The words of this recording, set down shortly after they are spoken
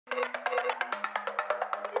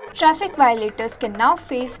Traffic violators can now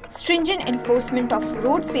face stringent enforcement of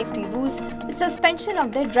road safety rules with suspension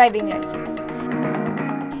of their driving license.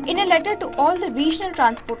 In a letter to all the regional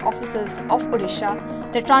transport officers of Odisha,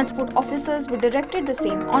 the transport officers were directed the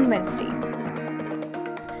same on Wednesday.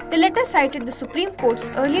 The letter cited the Supreme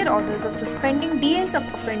Court's earlier orders of suspending DLs of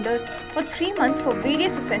offenders for 3 months for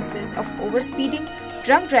various offences of overspeeding,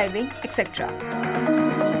 drunk driving, etc.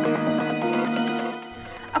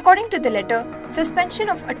 According to the letter, suspension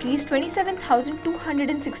of at least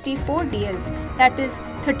 27,264 DLs, that is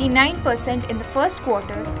 39% in the first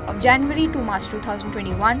quarter of January to March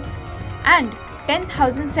 2021, and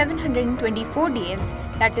 10,724 DLs,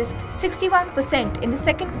 that is 61% in the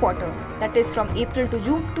second quarter, that is from April to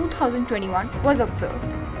June 2021, was observed.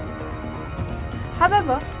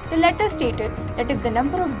 However, the letter stated that if the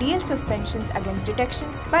number of DL suspensions against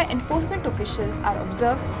detections by enforcement officials are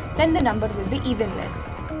observed, then the number will be even less.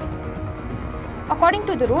 According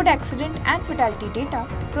to the road accident and fatality data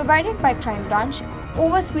provided by Crime Branch,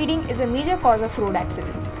 overspeeding is a major cause of road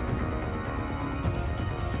accidents.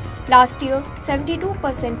 Last year,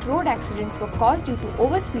 72% road accidents were caused due to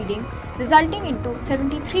overspeeding, resulting into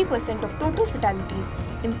 73% of total fatalities,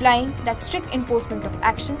 implying that strict enforcement of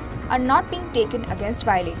actions are not being taken against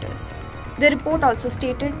violators. The report also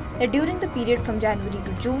stated that during the period from January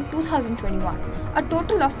to June 2021, a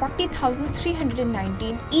total of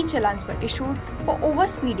 40,319 e-challans were issued for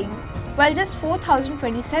overspeeding, while just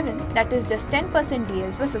 4,027, that is just 10%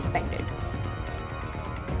 DLs, were suspended.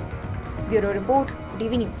 Bureau Report,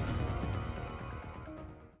 OTV News.